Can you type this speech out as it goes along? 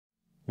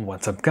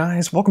What's up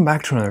guys, welcome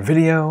back to another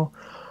video.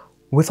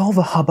 With all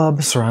the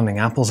hubbub surrounding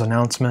Apple's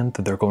announcement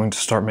that they're going to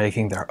start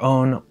making their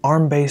own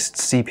ARM-based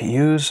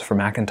CPUs for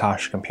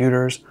Macintosh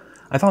computers,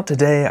 I thought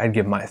today I'd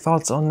give my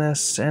thoughts on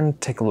this and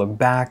take a look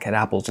back at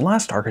Apple's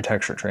last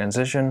architecture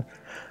transition,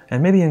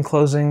 and maybe in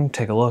closing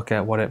take a look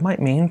at what it might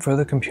mean for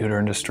the computer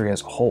industry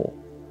as a whole.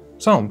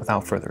 So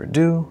without further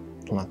ado,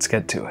 let's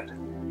get to it.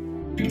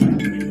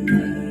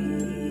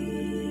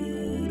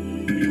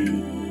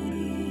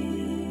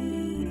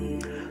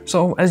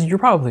 So, as you're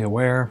probably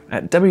aware,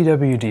 at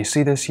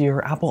WWDC this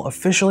year, Apple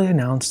officially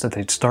announced that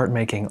they'd start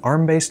making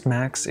ARM-based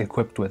Macs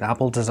equipped with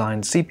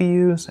Apple-designed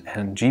CPUs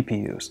and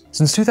GPUs.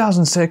 Since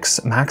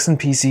 2006, Macs and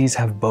PCs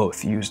have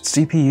both used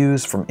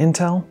CPUs from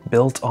Intel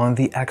built on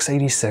the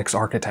x86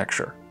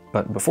 architecture.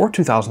 But before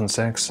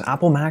 2006,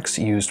 Apple Macs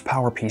used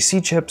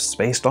PowerPC chips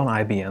based on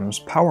IBM's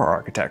Power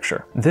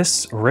architecture.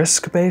 This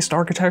RISC-based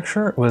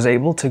architecture was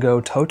able to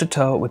go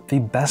toe-to-toe with the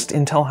best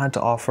Intel had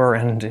to offer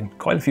and in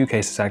quite a few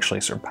cases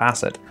actually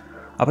surpass it,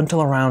 up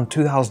until around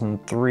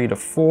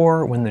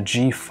 2003-4 when the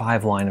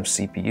G5 line of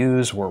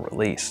CPUs were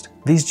released.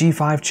 These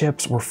G5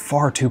 chips were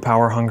far too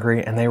power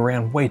hungry and they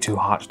ran way too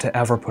hot to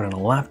ever put in a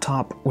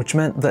laptop, which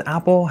meant that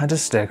Apple had to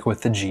stick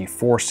with the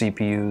G4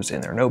 CPUs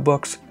in their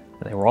notebooks.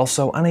 They were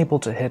also unable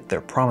to hit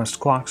their promised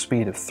clock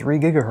speed of 3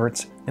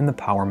 GHz in the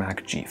Power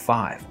Mac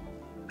G5.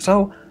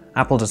 So,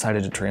 Apple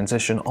decided to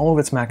transition all of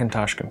its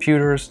Macintosh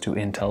computers to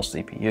Intel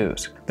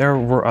CPUs. There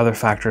were other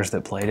factors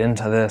that played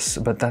into this,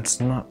 but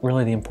that's not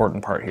really the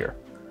important part here.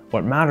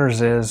 What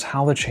matters is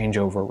how the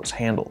changeover was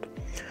handled.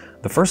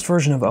 The first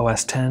version of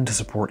OS X to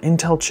support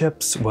Intel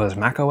chips was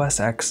macOS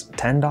X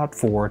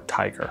 10.4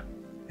 Tiger.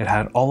 It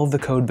had all of the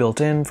code built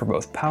in for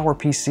both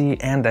PowerPC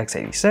and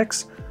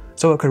x86,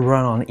 so it could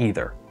run on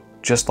either.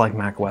 Just like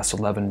macOS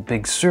 11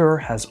 Big Sur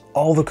has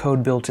all the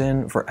code built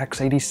in for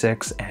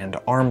x86 and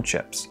ARM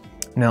chips.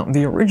 Now,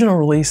 the original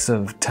release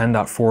of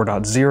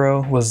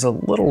 10.4.0 was a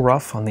little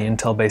rough on the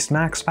Intel-based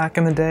Macs back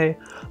in the day,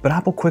 but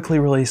Apple quickly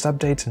released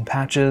updates and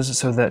patches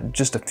so that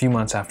just a few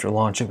months after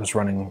launch it was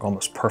running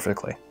almost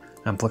perfectly.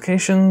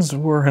 Applications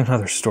were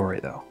another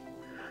story though.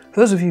 For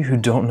those of you who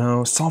don't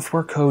know,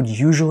 software code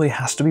usually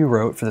has to be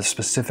wrote for the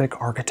specific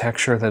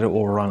architecture that it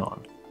will run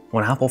on.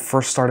 When Apple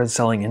first started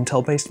selling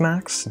Intel-based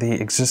Macs, the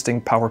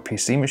existing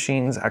PowerPC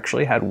machines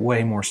actually had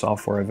way more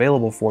software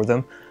available for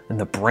them than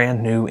the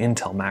brand new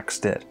Intel Macs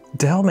did.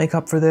 To help make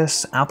up for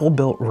this, Apple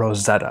built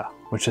Rosetta,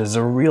 which is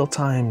a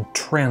real-time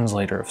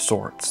translator of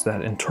sorts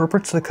that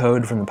interprets the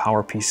code from the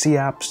PowerPC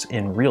apps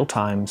in real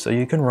time so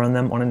you can run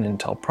them on an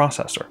Intel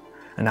processor.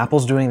 And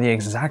Apple's doing the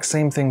exact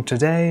same thing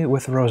today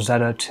with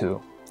Rosetta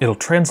 2. It'll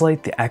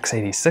translate the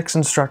x86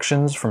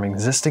 instructions from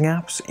existing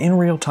apps in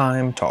real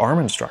time to ARM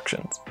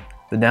instructions.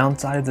 The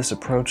downside of this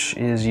approach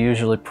is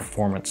usually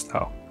performance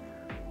though.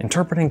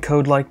 Interpreting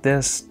code like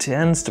this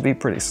tends to be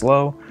pretty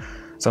slow,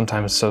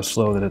 sometimes so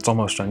slow that it's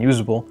almost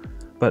unusable,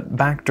 but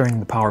back during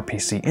the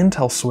PowerPC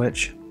Intel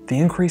switch, the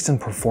increase in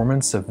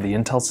performance of the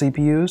Intel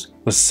CPUs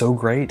was so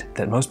great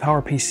that most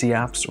PowerPC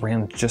apps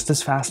ran just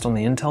as fast on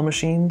the Intel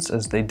machines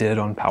as they did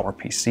on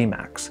PowerPC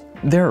Macs.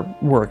 There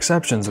were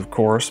exceptions of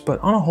course, but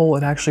on a whole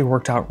it actually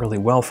worked out really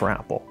well for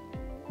Apple.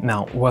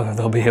 Now, whether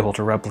they'll be able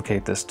to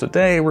replicate this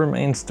today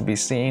remains to be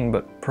seen,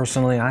 but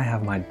personally I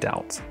have my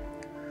doubts.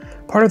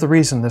 Part of the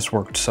reason this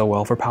worked so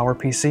well for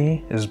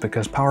PowerPC is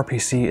because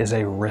PowerPC is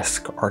a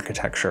RISC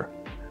architecture.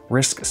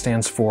 RISC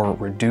stands for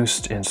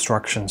Reduced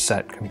Instruction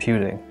Set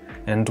Computing,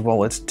 and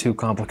while it's too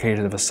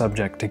complicated of a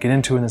subject to get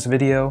into in this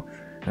video,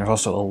 there's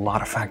also a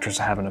lot of factors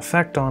that have an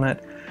effect on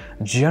it.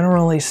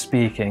 Generally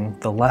speaking,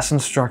 the less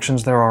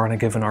instructions there are in a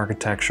given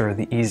architecture,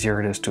 the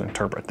easier it is to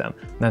interpret them.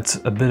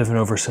 That's a bit of an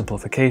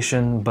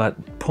oversimplification,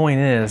 but point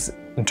is,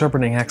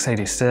 interpreting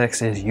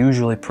x86 is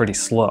usually pretty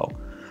slow.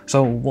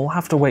 So we'll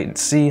have to wait and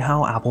see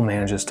how Apple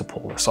manages to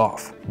pull this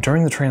off.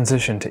 During the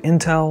transition to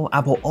Intel,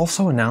 Apple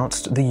also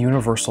announced the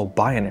Universal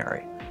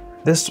Binary.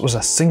 This was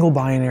a single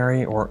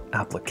binary or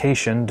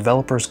application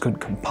developers could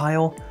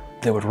compile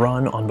that would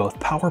run on both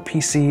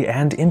PowerPC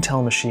and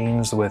Intel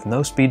machines with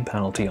no speed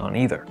penalty on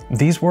either.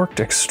 These worked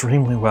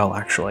extremely well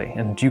actually,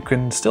 and you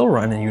can still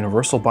run in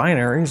universal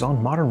binaries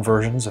on modern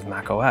versions of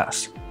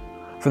macOS.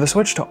 For the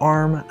switch to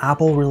ARM,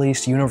 Apple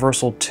released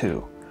Universal 2,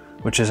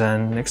 which is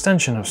an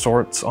extension of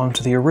sorts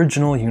onto the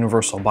original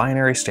universal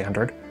binary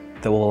standard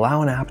that will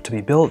allow an app to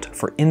be built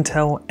for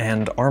Intel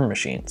and ARM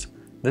machines.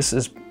 This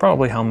is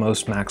probably how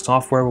most Mac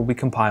software will be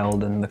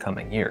compiled in the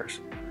coming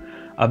years.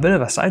 A bit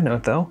of a side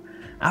note though,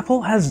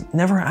 Apple has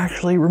never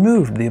actually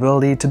removed the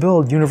ability to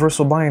build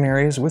universal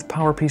binaries with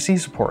PowerPC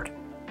support.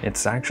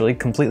 It's actually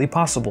completely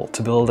possible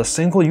to build a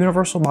single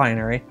universal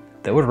binary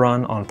that would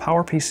run on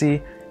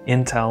PowerPC,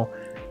 Intel,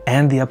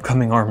 and the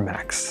upcoming ARM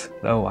Macs,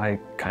 though I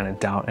kinda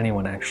doubt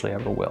anyone actually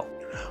ever will.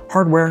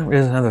 Hardware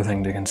is another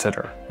thing to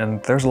consider,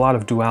 and there's a lot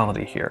of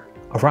duality here.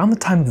 Around the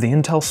time of the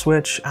Intel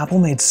switch, Apple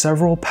made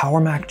several Power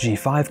Mac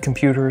G5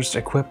 computers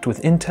equipped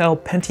with Intel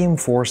Pentium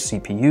 4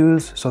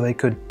 CPUs so they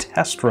could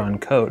test run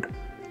code,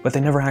 but they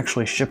never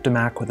actually shipped a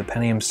Mac with a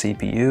Pentium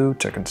CPU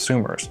to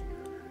consumers.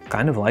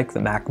 kind of like the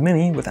Mac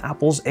Mini with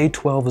Apple's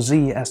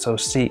 𴂃12Z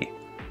SoC.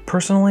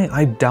 Personally,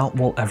 I doubt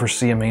we'll ever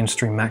see a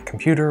mainstream Mac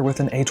computer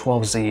with an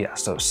 𴂃12Z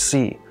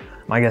SoC.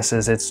 My guess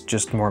is it's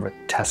just more of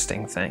a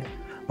testing thing,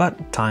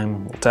 but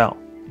time will tell.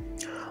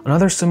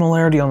 Another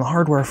similarity on the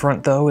hardware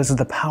front, though, is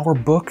the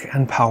PowerBook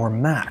and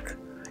PowerMac.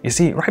 You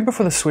see, right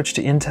before the switch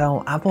to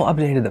Intel, Apple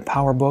updated the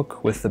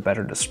PowerBook with the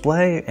better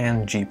display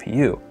and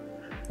GPU,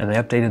 and they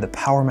updated the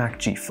PowerMac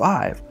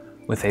G5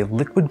 with a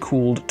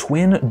liquid-cooled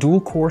twin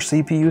dual-core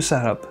CPU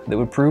setup that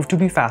would prove to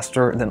be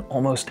faster than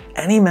almost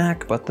any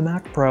Mac but the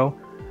Mac Pro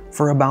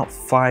for about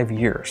 5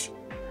 years.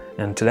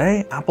 And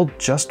today, Apple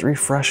just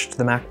refreshed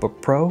the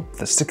MacBook Pro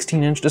with a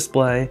 16-inch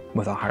display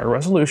with a higher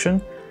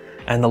resolution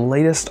and the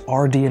latest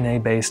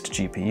RDNA-based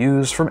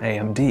GPUs from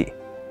AMD.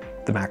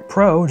 The Mac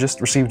Pro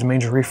just received a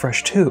major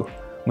refresh too,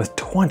 with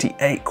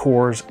 28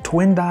 cores,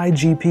 twin-die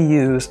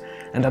GPUs,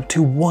 and up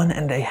to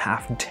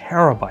 1.5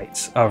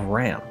 terabytes of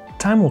RAM.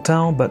 Time will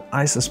tell, but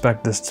I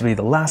suspect this to be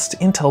the last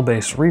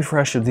Intel-based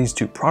refresh of these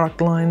two product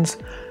lines,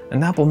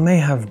 and Apple may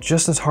have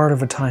just as hard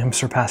of a time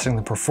surpassing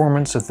the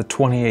performance of the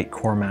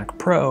 28-core Mac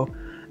Pro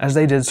as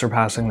they did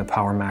surpassing the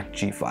PowerMac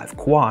G5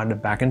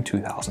 Quad back in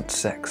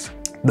 2006.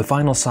 The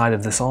final side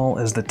of this all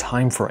is the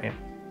time frame.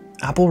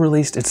 Apple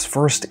released its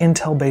first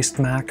Intel-based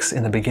Macs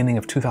in the beginning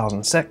of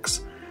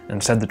 2006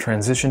 and said the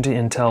transition to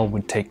Intel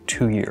would take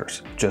 2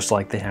 years, just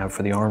like they have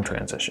for the ARM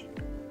transition.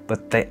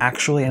 But they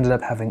actually ended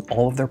up having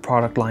all of their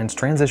product lines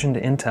transition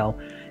to Intel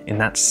in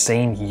that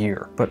same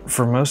year. But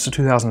for most of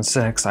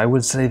 2006, I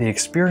would say the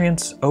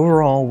experience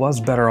overall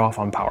was better off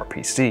on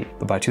PowerPC.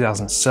 But by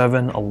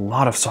 2007, a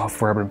lot of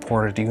software had been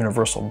ported to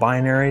universal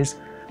binaries,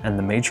 and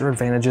the major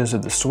advantages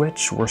of the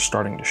switch were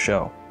starting to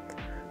show.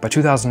 By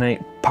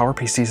 2008,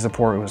 PowerPC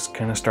support was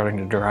kind of starting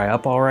to dry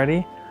up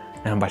already,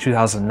 and by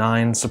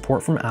 2009,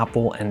 support from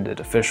Apple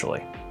ended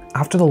officially.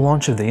 After the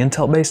launch of the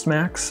Intel-based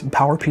Macs,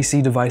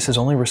 PowerPC devices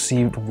only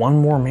received one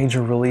more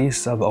major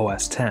release of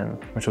OS X,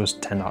 which was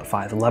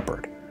 10.5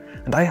 Leopard,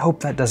 and I hope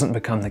that doesn't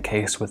become the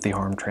case with the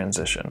ARM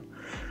transition.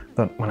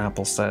 But when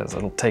Apple says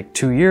it'll take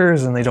 2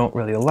 years and they don't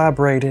really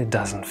elaborate, it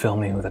doesn't fill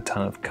me with a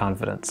ton of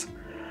confidence.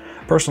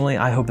 Personally,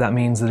 I hope that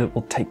means that it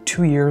will take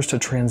 2 years to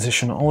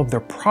transition all of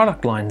their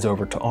product lines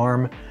over to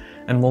ARM,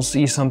 and we'll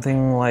see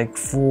something like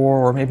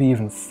 4 or maybe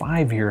even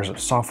 5 years of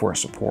software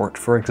support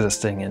for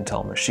existing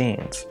Intel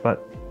machines,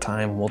 but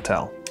time will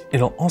tell.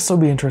 It'll also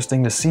be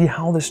interesting to see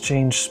how this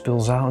change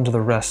spills out into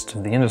the rest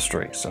of the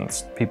industry,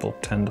 since people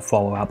tend to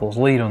follow Apple's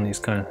lead on these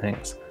kind of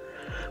things.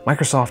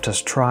 Microsoft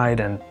has tried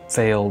and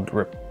failed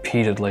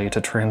repeatedly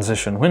to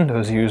transition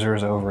Windows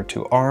users over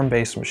to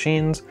ARM-based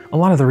machines. A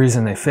lot of the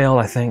reason they failed,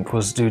 I think,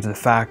 was due to the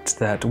fact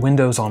that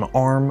Windows on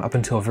ARM, up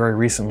until very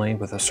recently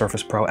with the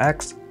Surface Pro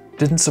X,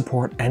 didn't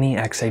support any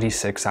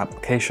x86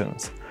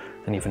 applications.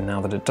 And even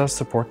now that it does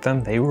support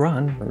them, they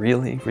run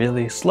really,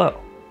 really slow.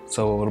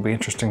 So it'll be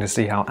interesting to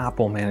see how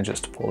Apple manages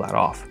to pull that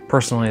off.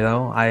 Personally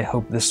though, I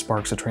hope this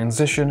sparks a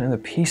transition in the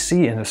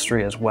PC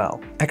industry as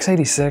well.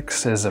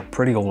 x86 is a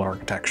pretty old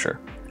architecture,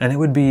 and it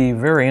would be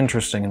very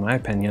interesting, in my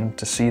opinion,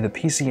 to see the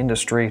PC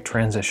industry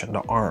transition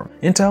to ARM.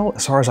 Intel,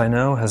 as far as I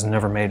know, has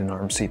never made an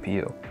ARM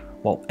CPU,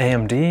 while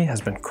AMD has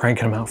been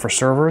cranking them out for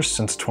servers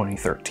since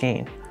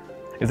 2013.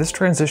 If this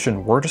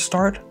transition were to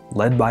start,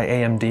 led by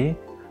AMD,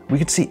 we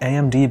could see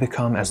AMD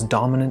become as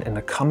dominant in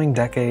the coming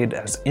decade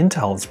as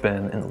Intel has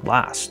been in the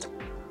last.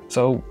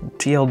 So,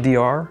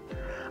 TLDR,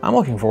 I'm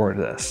looking forward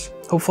to this.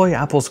 Hopefully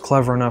Apple's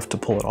clever enough to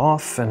pull it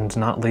off and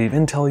not leave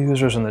Intel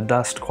users in the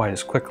dust quite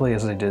as quickly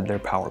as they did their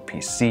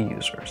PowerPC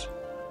users.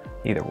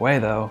 Either way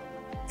though,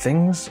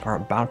 things are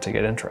about to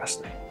get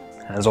interesting.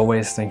 As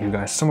always, thank you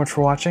guys so much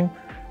for watching.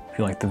 If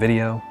you liked the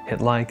video,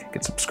 hit like,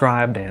 get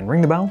subscribed, and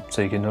ring the bell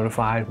so you get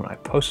notified when I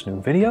post new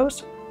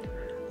videos.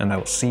 And I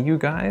will see you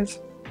guys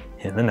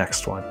in the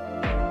next one.